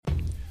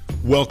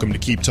Welcome to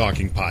Keep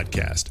Talking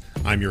Podcast.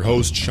 I'm your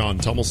host, Sean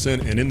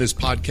Tummelson, and in this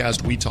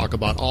podcast, we talk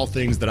about all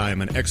things that I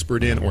am an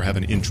expert in or have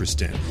an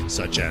interest in,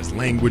 such as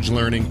language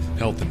learning,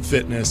 health and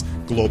fitness,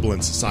 global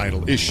and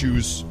societal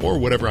issues, or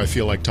whatever I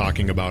feel like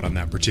talking about on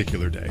that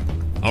particular day.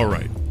 All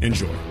right,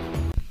 enjoy.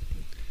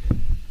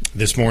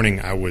 This morning,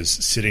 I was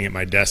sitting at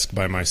my desk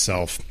by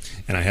myself,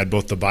 and I had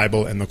both the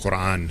Bible and the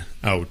Quran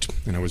out,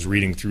 and I was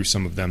reading through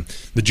some of them.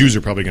 The Jews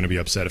are probably going to be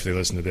upset if they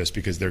listen to this,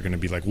 because they're going to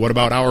be like, what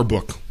about our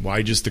book?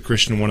 Why just the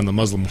Christian one and the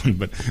Muslim one?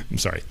 But I'm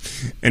sorry.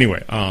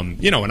 Anyway,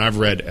 and I've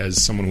read,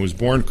 as someone who was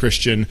born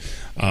Christian,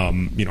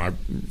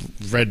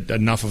 I've read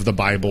enough of the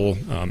Bible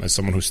as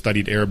someone who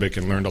studied Arabic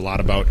and learned a lot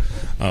about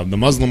the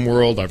Muslim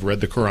world. I've read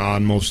the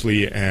Quran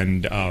mostly,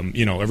 and,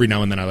 every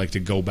now and then I like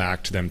to go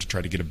back to them to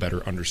try to get a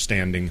better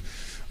understanding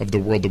of the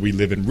world that we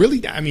live in.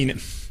 Really,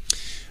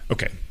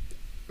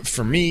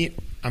 for me,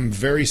 I'm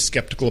very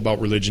skeptical about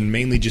religion,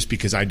 mainly just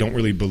because I don't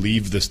really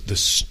believe the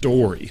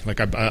story. Like,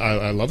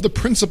 I love the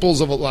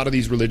principles of a lot of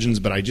these religions,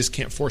 but I just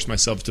can't force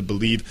myself to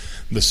believe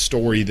the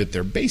story that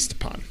they're based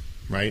upon,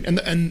 right?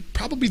 And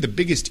probably the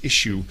biggest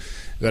issue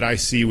that I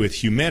see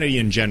with humanity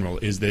in general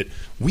is that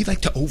we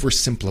like to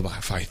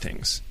oversimplify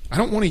things. I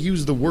don't want to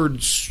use the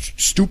word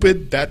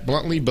stupid that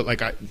bluntly, but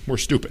we're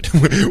stupid.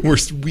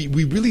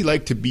 we really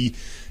like to be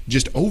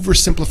just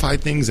oversimplify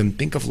things and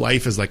think of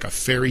life as like a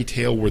fairy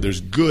tale where there's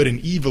good and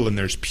evil and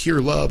there's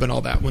pure love and all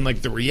that, when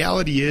the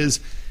reality is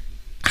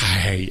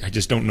I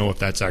just don't know if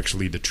that's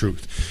actually the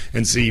truth.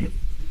 And see,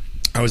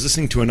 I was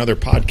listening to another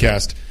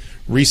podcast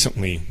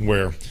recently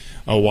where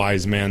a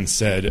wise man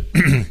said,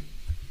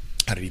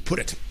 how did he put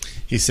it?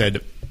 He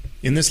said,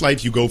 in this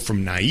life you go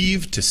from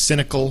naive to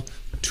cynical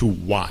to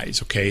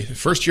wise, okay?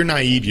 First you're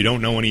naive, you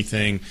don't know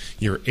anything,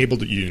 you're able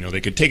to,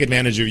 they could take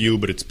advantage of you,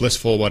 but it's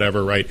blissful,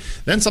 whatever, right?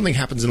 Then something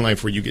happens in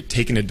life where you get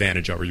taken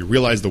advantage of, or you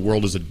realize the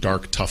world is a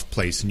dark, tough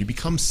place, and you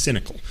become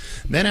cynical.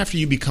 Then after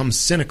you become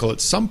cynical, at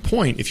some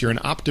point, if you're an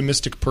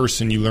optimistic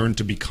person, you learn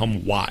to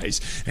become wise,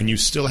 and you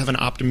still have an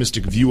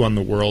optimistic view on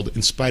the world,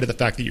 in spite of the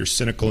fact that you're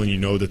cynical and you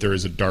know that there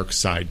is a dark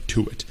side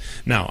to it.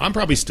 Now, I'm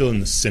probably still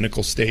in the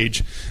cynical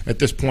stage at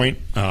this point.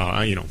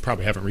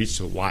 Probably haven't reached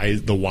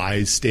the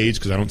wise stage,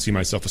 because I don't see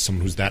myself as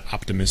someone who's that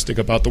optimistic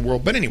about the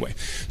world. But anyway,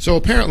 so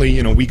apparently,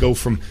 we go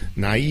from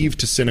naive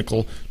to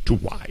cynical to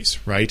wise,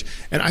 right?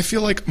 And I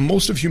feel like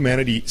most of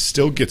humanity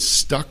still gets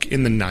stuck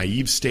in the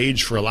naive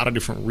stage for a lot of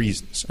different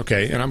reasons,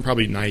 okay? And I'm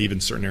probably naive in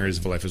certain areas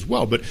of life as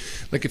well. But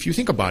if you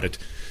think about it,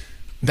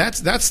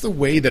 that's the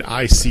way that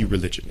I see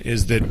religion,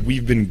 is that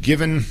we've been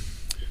given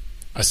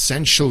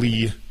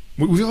essentially...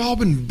 We've all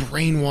been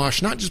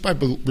brainwashed, not just by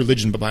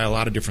religion, but by a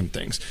lot of different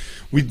things.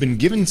 We've been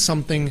given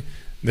something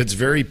that's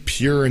very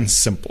pure and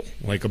simple,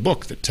 like a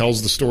book that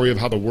tells the story of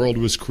how the world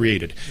was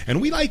created.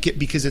 And we like it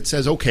because it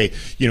says, okay,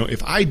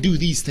 if I do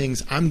these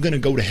things, I'm going to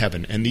go to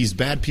heaven, and these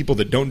bad people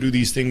that don't do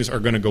these things are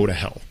going to go to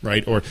hell,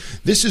 right? Or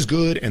this is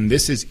good and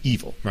this is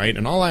evil, right?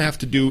 And all I have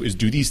to do is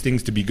do these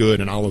things to be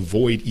good, and I'll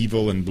avoid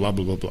evil and blah,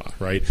 blah, blah, blah,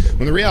 right?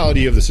 When the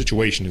reality of the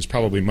situation is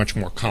probably much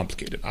more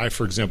complicated. I,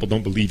 for example,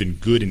 don't believe in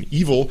good and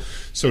evil,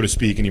 so to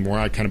speak, anymore.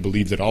 I kind of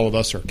believe that all of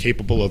us are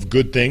capable of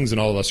good things and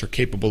all of us are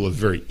capable of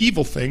very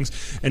evil things,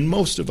 and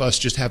most of us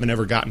just haven't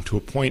ever gotten to a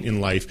point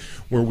in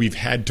life where we've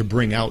had to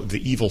bring out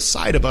the evil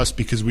side of us,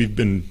 because we've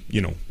been,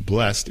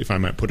 blessed, if I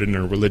might put it in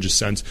a religious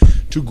sense,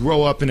 to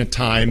grow up in a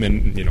time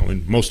and,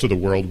 in most of the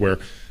world where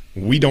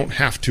we don't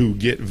have to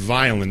get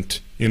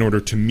violent in order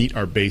to meet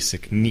our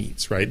basic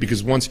needs, right?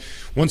 Because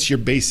once your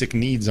basic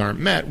needs aren't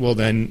met, well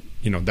then,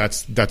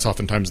 that's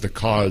oftentimes the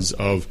cause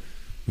of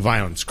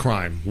violence,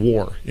 crime,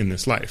 war in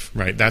this life,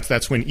 right?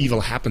 That's when evil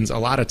happens a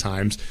lot of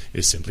times,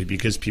 is simply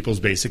because people's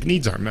basic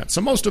needs aren't met.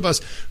 So most of us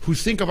who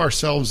think of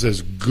ourselves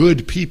as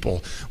good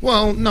people,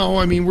 well, no,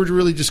 we're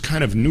really just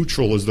kind of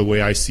neutral is the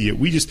way I see it.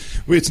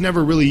 It's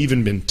never really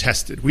even been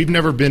tested. We've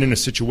never been in a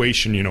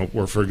situation,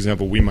 where, for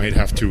example, we might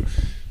have to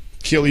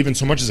kill even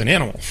so much as an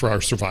animal for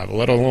our survival,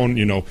 let alone,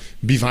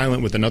 be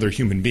violent with another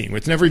human being.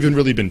 It's never even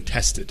really been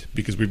tested,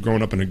 because we've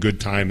grown up in a good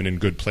time and in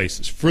good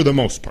places, for the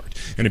most part.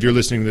 And if you're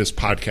listening to this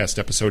podcast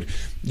episode,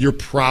 you're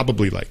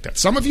probably like that.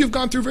 Some of you have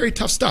gone through very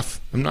tough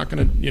stuff. I'm not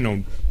going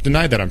to,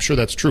 deny that. I'm sure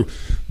that's true.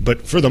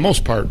 But for the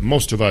most part,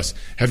 most of us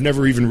have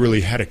never even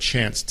really had a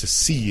chance to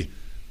see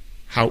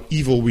how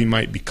evil we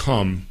might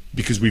become,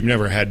 because we've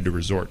never had to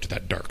resort to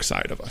that dark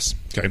side of us,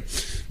 okay?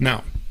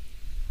 Now,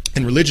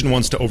 and religion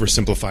wants to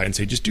oversimplify and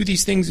say, just do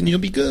these things and you'll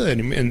be good.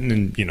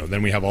 And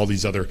then we have all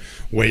these other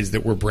ways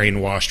that we're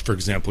brainwashed. For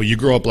example, you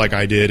grow up like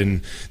I did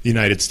in the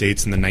United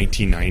States in the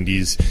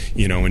 1990s,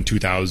 in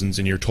 2000s,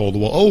 and you're told,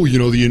 well,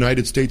 the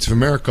United States of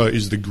America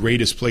is the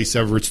greatest place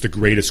ever. It's the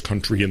greatest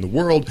country in the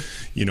world.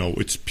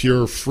 It's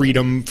pure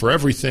freedom for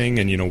everything.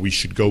 And, we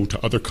should go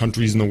to other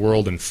countries in the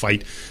world and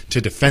fight to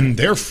defend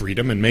their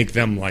freedom and make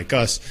them like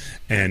us.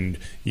 And,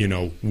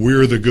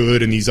 we're the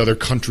good and these other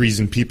countries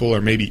and people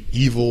are maybe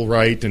evil,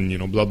 right? And,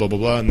 blah, blah, blah,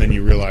 blah. And then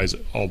you realize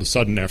all of a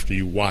sudden, after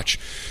you watch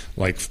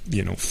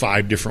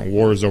 5 different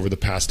wars over the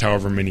past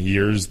however many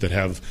years that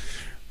have,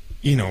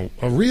 a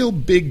real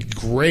big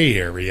gray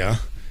area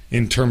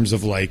in terms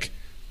of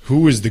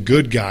who is the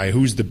good guy,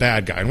 who's the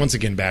bad guy. And once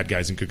again, bad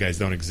guys and good guys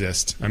don't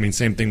exist. I mean,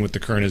 same thing with the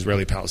current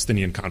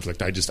Israeli-Palestinian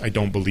conflict. I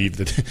don't believe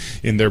that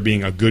in there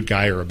being a good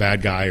guy or a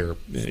bad guy, or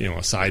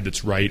a side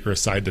that's right or a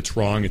side that's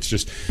wrong. It's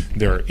just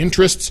there are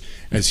interests.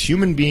 As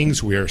human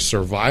beings, we are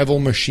survival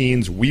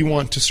machines. We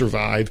want to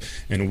survive,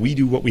 and we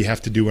do what we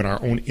have to do in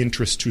our own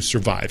interest to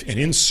survive. And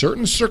in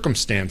certain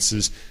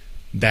circumstances,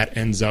 that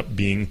ends up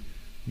being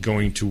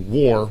going to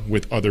war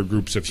with other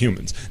groups of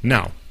humans.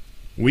 Now,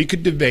 we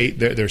could debate,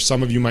 there's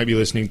some of you might be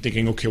listening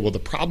thinking, okay, well, the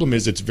problem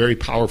is it's very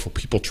powerful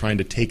people trying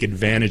to take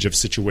advantage of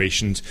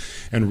situations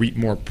and reap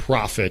more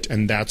profit,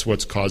 and that's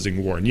what's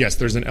causing war. And yes,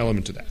 there's an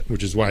element to that,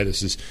 which is why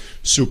this is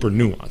super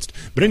nuanced.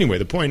 But anyway,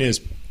 the point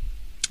is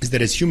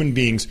that as human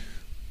beings,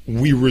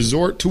 we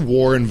resort to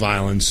war and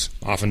violence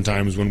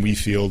oftentimes when we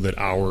feel that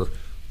our,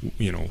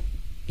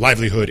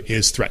 livelihood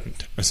is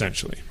threatened,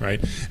 essentially, right?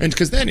 And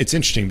because then it's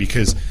interesting,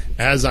 because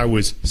as I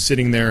was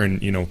sitting there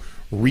and,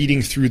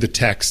 reading through the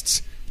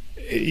texts,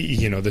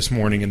 this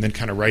morning, and then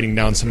kind of writing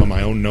down some of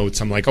my own notes,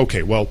 I'm like,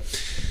 okay, well,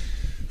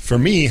 for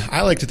me,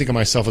 I like to think of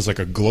myself as like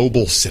a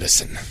global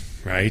citizen,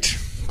 right?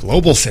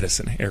 Global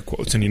citizen, air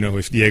quotes. And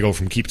if Diego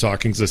from Keep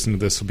Talking's listening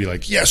to this, he'll be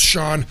like, yes,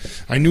 Sean,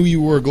 I knew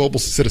you were a global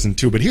citizen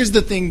too. But here's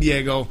the thing,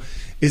 Diego,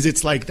 is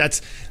it's like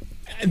it's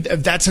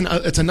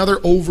another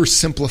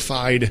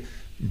oversimplified,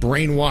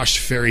 brainwashed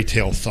fairy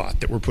tale thought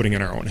that we're putting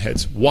in our own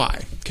heads.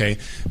 Why? Okay,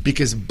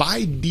 because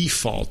by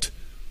default,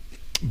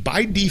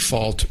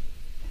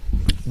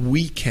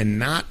 we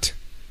cannot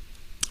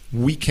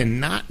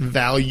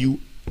value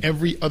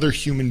every other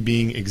human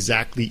being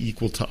exactly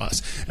equal to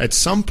us. At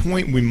some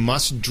point, we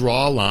must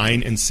draw a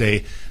line and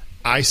say,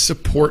 I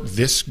support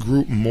this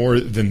group more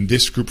than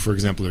this group, for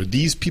example, or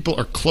these people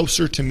are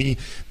closer to me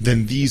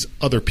than these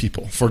other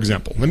people, for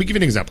example. Let me give you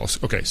an example.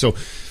 Okay, so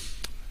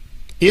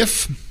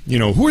if,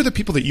 who are the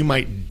people that you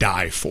might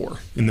die for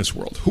in this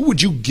world? Who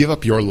would you give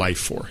up your life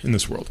for in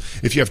this world?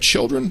 If you have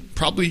children,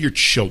 probably your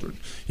children.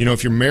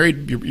 If you're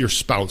married, your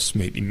spouse,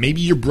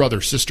 maybe your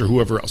brother, sister,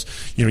 whoever else.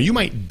 You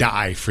might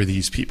die for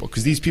these people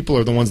because these people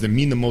are the ones that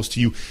mean the most to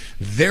you.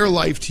 Their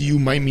life to you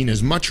might mean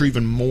as much or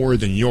even more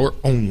than your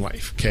own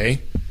life,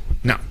 okay?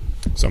 Now,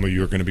 some of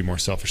you are going to be more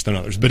selfish than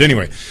others. But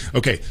anyway,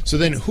 okay, so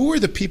then who are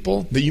the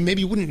people that you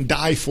maybe wouldn't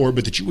die for,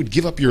 but that you would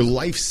give up your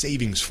life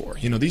savings for?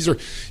 These are,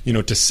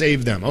 to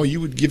save them. Oh,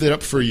 you would give it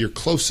up for your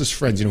closest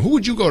friends. Who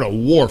would you go to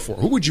war for?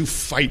 Who would you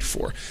fight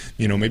for?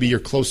 Maybe your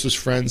closest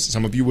friends.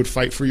 Some of you would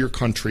fight for your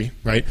country,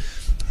 right?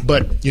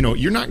 But,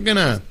 you're not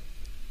going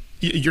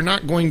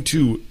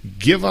to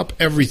give up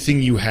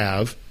everything you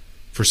have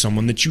for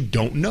someone that you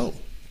don't know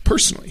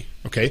personally.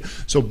 Okay,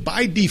 so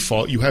by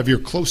default, you have your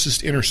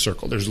closest inner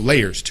circle. There's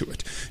layers to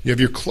it. You have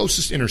your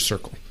closest inner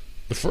circle.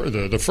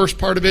 The first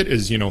part of it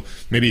is,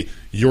 maybe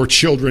your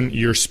children,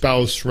 your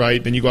spouse,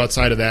 right? Then you go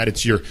outside of that,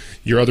 it's your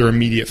other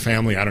immediate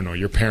family. I don't know,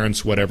 your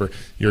parents, whatever.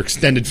 Your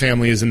extended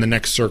family is in the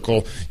next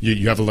circle.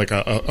 You have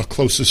a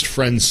closest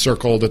friend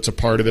circle that's a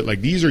part of it.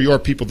 Like, these are your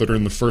people that are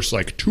in the first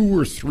 2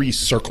 or 3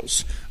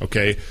 circles,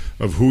 okay,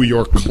 of who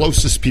your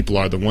closest people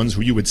are, the ones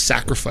who you would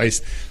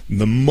sacrifice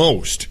the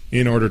most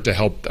in order to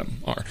help them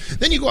are.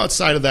 Then you go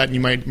outside of that, and you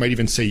might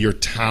even say your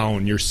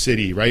town, your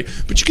city, right?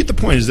 But you get the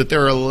point, is that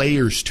there are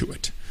layers to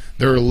it.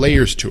 There are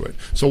layers to it.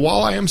 So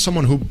while I am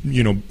someone who,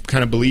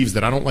 kind of believes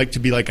that I don't like to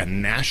be like a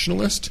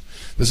nationalist,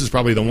 this is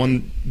probably the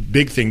one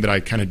big thing that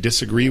I kind of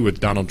disagree with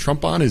Donald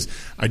Trump on, is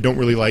I don't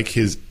really like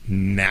his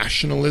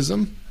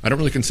nationalism. I don't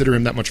really consider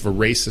him that much of a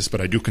racist,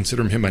 but I do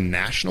consider him a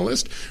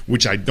nationalist,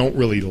 which I don't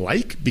really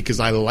like,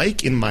 because I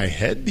like in my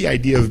head the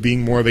idea of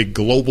being more of a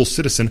global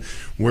citizen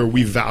where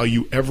we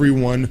value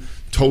everyone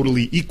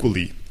totally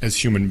equally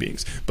as human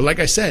beings. But like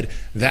I said,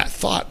 that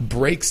thought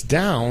breaks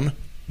down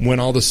when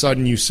all of a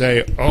sudden you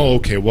say, oh,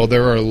 okay, well,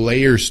 there are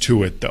layers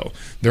to it, though.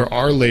 There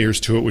are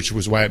layers to it, which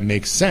was why it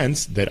makes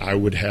sense that I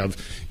would have,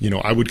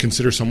 I would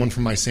consider someone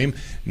from my same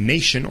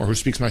nation or who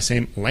speaks my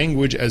same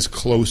language as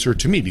closer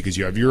to me, because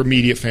you have your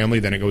immediate family,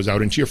 then it goes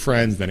out into your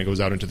friends, then it goes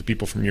out into the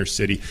people from your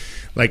city.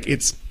 Like,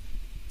 it's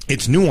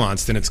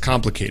nuanced and it's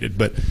complicated,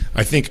 but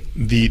I think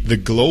the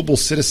global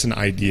citizen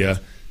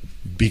idea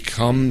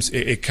becomes,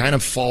 it kind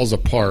of falls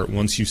apart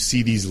once you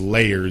see these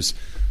layers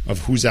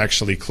of who's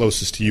actually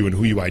closest to you and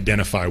who you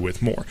identify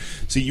with more.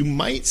 So you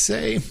might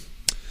say,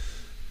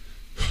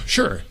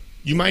 sure,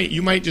 you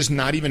might just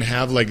not even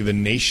have like the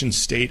nation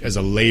state as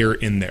a layer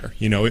in there.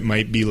 It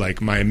might be like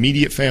my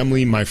immediate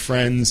family, my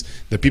friends,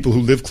 the people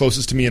who live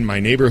closest to me in my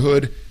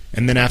neighborhood,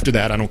 and then after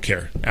that, I don't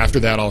care. After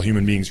that, all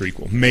human beings are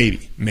equal.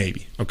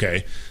 Maybe,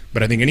 okay?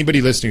 But I think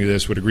anybody listening to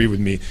this would agree with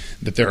me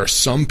that there are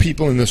some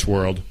people in this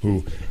world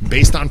who,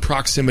 based on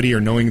proximity or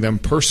knowing them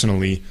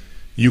personally,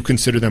 you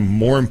consider them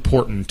more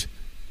important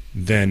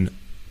than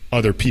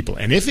other people.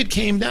 And if it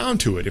came down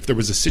to it, if there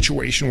was a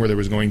situation where there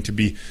was going to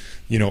be,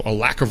 a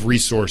lack of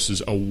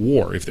resources, a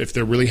war, if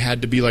there really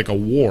had to be like a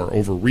war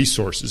over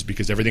resources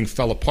because everything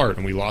fell apart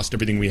and we lost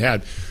everything we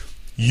had,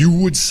 you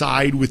would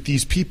side with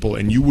these people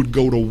and you would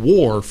go to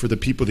war for the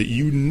people that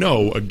you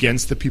know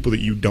against the people that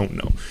you don't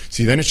know.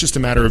 See, then it's just a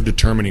matter of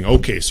determining,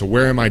 okay, so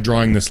where am I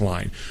drawing this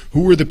line?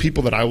 Who are the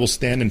people that I will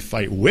stand and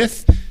fight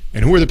with,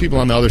 and who are the people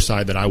on the other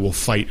side that I will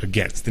fight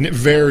against? And it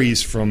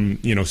varies from,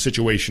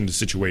 situation to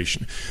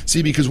situation.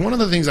 See, because one of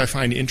the things I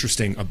find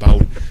interesting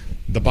about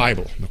the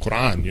Bible, the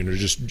Quran,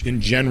 just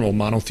in general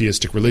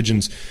monotheistic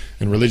religions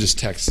and religious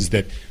texts, is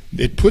that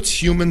it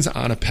puts humans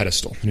on a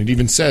pedestal. And it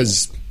even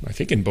says, I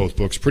think in both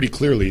books, pretty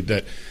clearly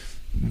that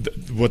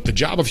what the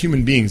job of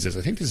human beings is,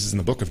 I think this is in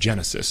the book of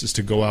Genesis, is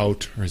to go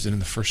out, or is it in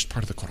the first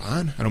part of the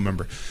Quran? I don't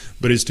remember.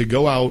 But is to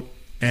go out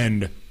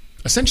and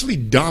essentially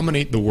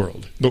dominate the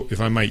world, if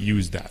I might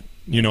use that.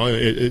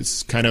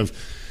 It's kind of,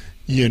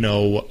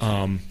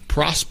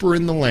 prosper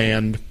in the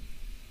land.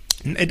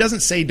 It doesn't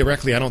say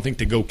directly, I don't think,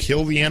 to go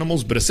kill the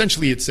animals, but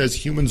essentially it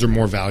says humans are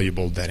more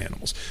valuable than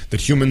animals,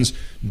 that humans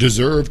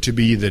deserve to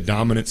be the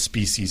dominant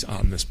species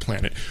on this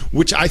planet,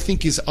 which I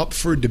think is up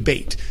for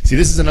debate. See,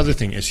 this is another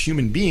thing. As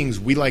human beings,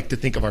 we like to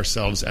think of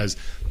ourselves as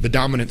the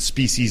dominant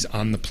species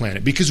on the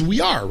planet, because we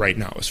are right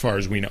now, as far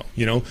as we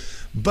know,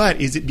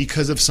 But is it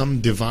because of some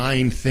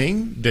divine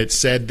thing that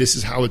said this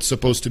is how it's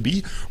supposed to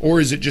be, or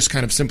is it just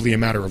kind of simply a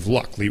matter of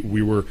luck?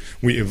 We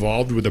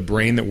evolved with a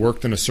brain that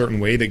worked in a certain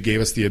way that gave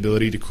us the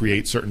ability to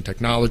create certain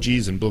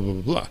technologies and blah, blah,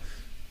 blah, blah,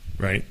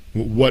 right?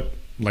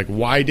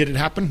 Why did it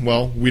happen?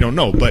 Well, we don't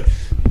know, but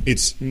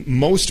it's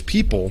most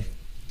people,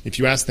 if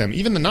you ask them,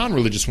 even the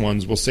non-religious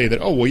ones will say that,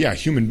 oh, well, yeah,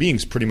 human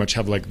beings pretty much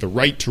have the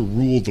right to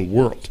rule the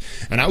world.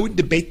 And I would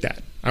debate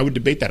that. I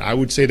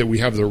would say that we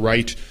have the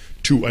right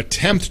to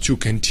attempt to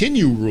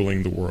continue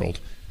ruling the world,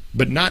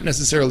 but not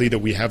necessarily that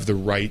we have the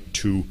right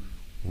to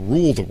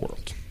rule the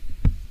world.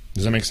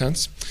 Does that make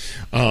sense?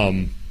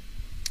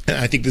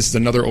 I think this is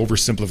another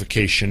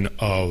oversimplification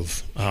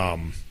of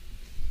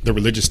the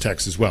religious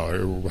text as well,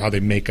 or how they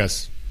make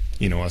us,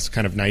 us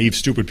kind of naive,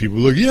 stupid people.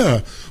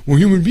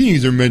 Human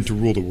beings are meant to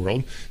rule the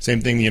world.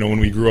 Same thing, when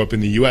we grew up in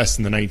the U.S.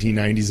 in the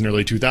 1990s and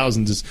early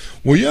 2000s is,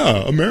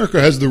 America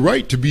has the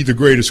right to be the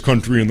greatest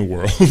country in the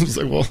world. It's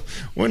well,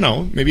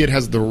 no, maybe it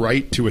has the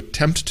right to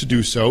attempt to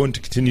do so and to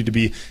continue to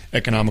be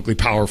economically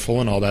powerful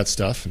and all that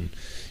stuff. And,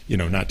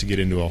 not to get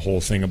into a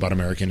whole thing about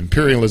American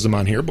imperialism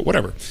on here, but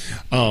whatever.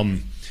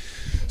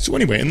 So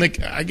anyway, and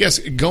I guess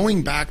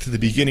going back to the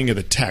beginning of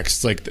the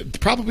text,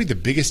 probably the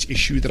biggest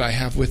issue that I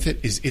have with it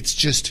is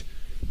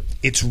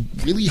it's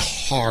really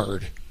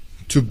hard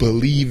to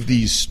believe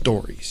these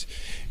stories.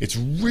 It's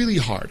really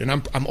hard, and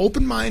I'm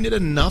open-minded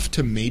enough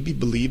to maybe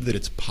believe that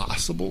it's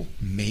possible.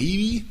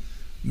 Maybe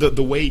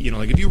the way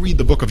if you read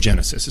the book of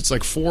Genesis, it's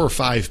 4 or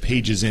 5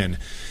 pages in.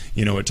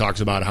 It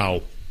talks about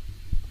how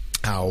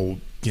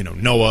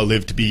Noah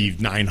lived to be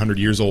 900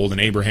 years old,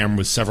 and Abraham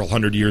was several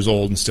hundred years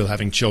old and still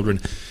having children.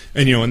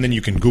 And, and then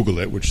you can Google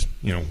it, which,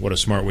 what a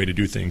smart way to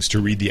do things,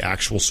 to read the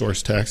actual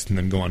source text and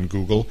then go on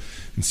Google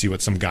and see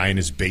what some guy in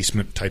his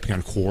basement typing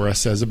on Quora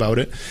says about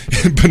it.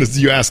 But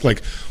as you ask,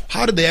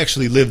 how did they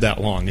actually live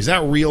that long? Is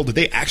that real? Did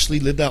they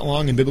actually live that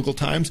long in biblical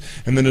times?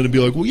 And then it'll be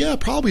well, yeah,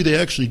 probably they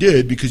actually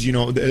did, because,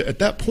 at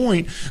that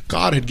point,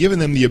 God had given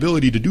them the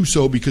ability to do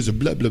so because of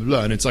blah, blah,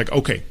 blah. And it's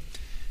okay.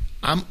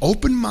 I'm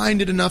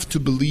open-minded enough to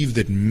believe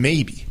that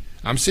maybe.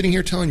 I'm sitting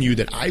here telling you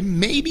that I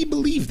maybe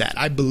believe that.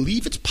 I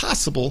believe it's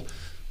possible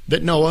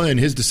that Noah and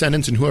his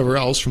descendants and whoever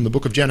else from the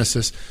book of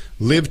Genesis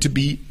lived to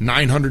be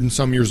 900 and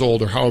some years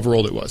old, or however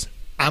old it was.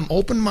 I'm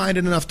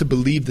open-minded enough to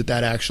believe that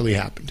that actually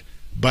happened.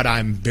 But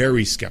I'm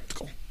very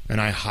skeptical, and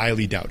I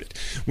highly doubt it.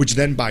 Which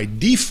then by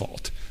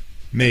default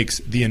makes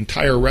the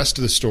entire rest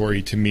of the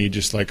story to me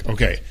just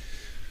okay,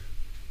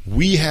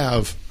 we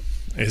have...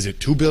 Is it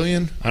 2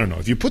 billion? I don't know.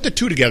 If you put the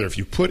two together, if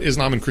you put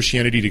Islam and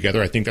Christianity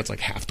together, I think that's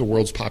half the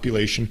world's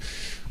population.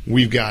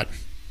 We've got,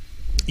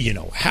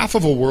 half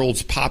of a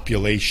world's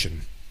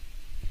population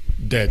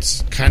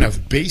that's kind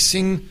of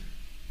basing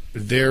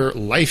their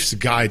life's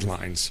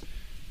guidelines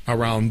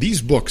around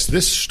these books,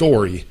 this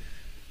story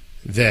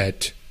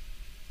that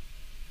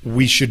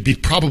we should be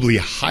probably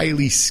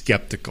highly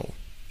skeptical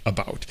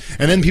about.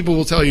 And then people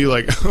will tell you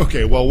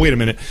okay, well, wait a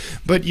minute,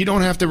 but you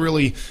don't have to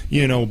really,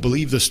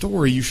 believe the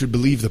story. You should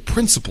believe the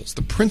principles.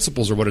 The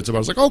principles are what it's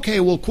about. It's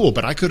okay, well, cool,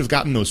 but I could have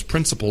gotten those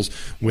principles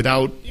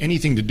without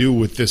anything to do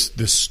with this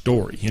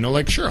story.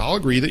 Sure, I'll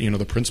agree that,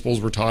 the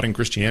principles we're taught in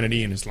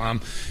Christianity and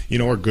Islam,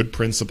 are good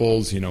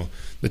principles. The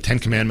 10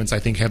 Commandments, I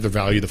think, have their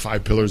value. The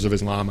 5 pillars of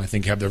Islam, I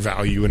think, have their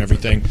value and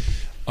everything.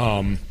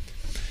 But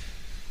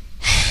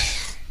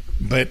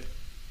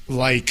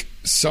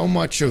so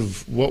much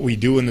of what we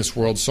do in this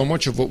world, so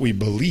much of what we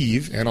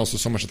believe, and also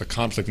so much of the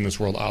conflict in this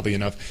world, oddly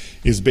enough,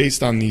 is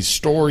based on these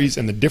stories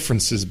and the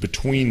differences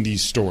between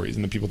these stories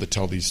and the people that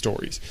tell these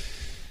stories.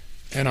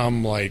 And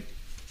I'm why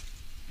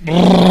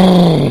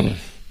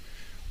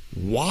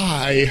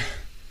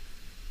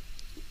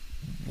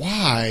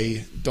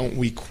don't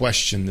we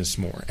question this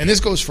more? And this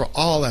goes for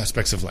all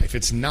aspects of life.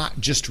 It's not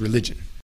just religion.